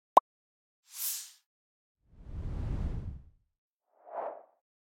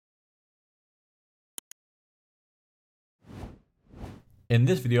In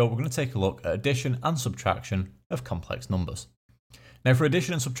this video, we're going to take a look at addition and subtraction of complex numbers. Now for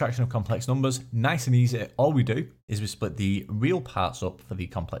addition and subtraction of complex numbers, nice and easy, all we do is we split the real parts up for the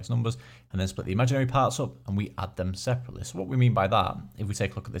complex numbers and then split the imaginary parts up and we add them separately. So what we mean by that, if we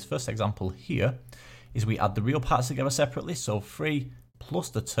take a look at this first example here, is we add the real parts together separately. So 3 plus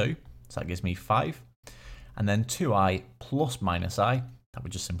the 2, so that gives me 5. And then 2i plus minus I, that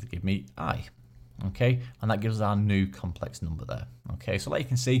would just simply give me I. Okay, and that gives us our new complex number there. Okay, so like you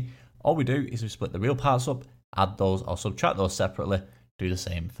can see, all we do is we split the real parts up, add those or subtract those separately, do the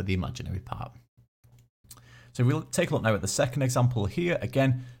same for the imaginary part. So we'll take a look now at the second example here.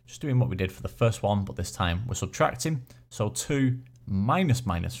 Again, just doing what we did for the first one, but this time we're subtracting. So 2 minus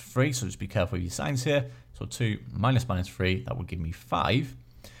 3, so just be careful with your signs here. So 2 minus 3, that would give me 5.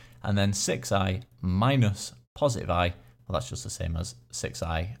 And then 6i minus positive I, well that's just the same as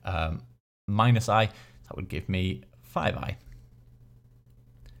 6i minus I, that would give me 5i.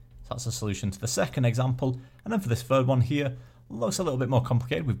 So that's the solution to the second example. And then for this third one here, looks a little bit more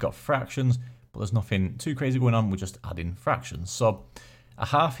complicated. We've got fractions, but there's nothing too crazy going on. We're just adding fractions. So a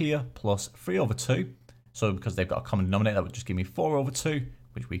half here plus 3 over 2. So because they've got a common denominator, that would just give me 4 over 2,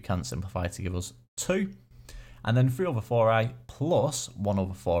 which we can simplify to give us 2. And then 3 over 4i plus 1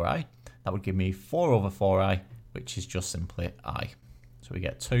 over 4i. That would give me 4 over 4i, which is just simply I. So we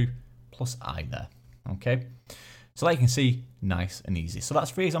get 2 plus I there. Okay. So like you can see, nice and easy. So that's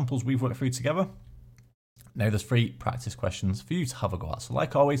 3 examples we've worked through together. Now there's 3 practice questions for you to have a go at. So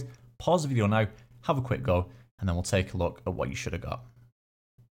like always, pause the video now, have a quick go, and then we'll take a look at what you should have got.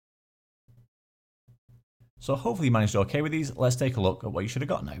 So hopefully you managed okay with these. Let's take a look at what you should have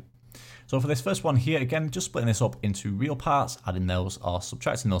got now. So for this first one here, again, just splitting this up into real parts, adding those or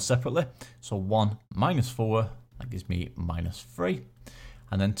subtracting those separately. So 1 minus 4, that gives me minus 3.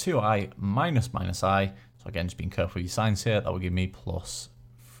 And then 2i minus I, so again, just being careful with your signs here, that will give me plus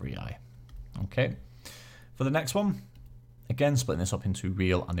 3i. Okay. For the next one, again, splitting this up into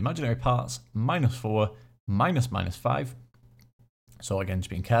real and imaginary parts, minus 4 minus 5. So again, just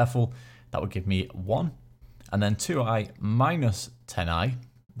being careful, that would give me 1. And then 2i minus 10i,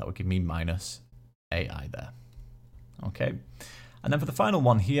 that would give me minus 8i there. Okay. And then for the final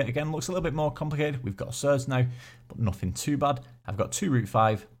one here, again, looks a little bit more complicated. We've got surds now, but nothing too bad. I've got 2 root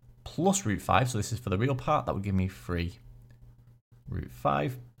 5 plus root 5. So this is for the real part. That would give me 3 root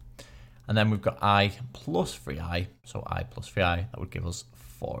 5. And then we've got I plus 3i. So I plus 3i, that would give us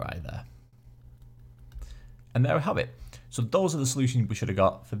 4i there. And there we have it. So those are the solutions we should have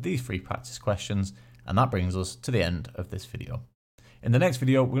got for these 3 practice questions. And that brings us to the end of this video. In the next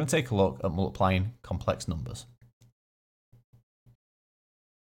video, we're going to take a look at multiplying complex numbers.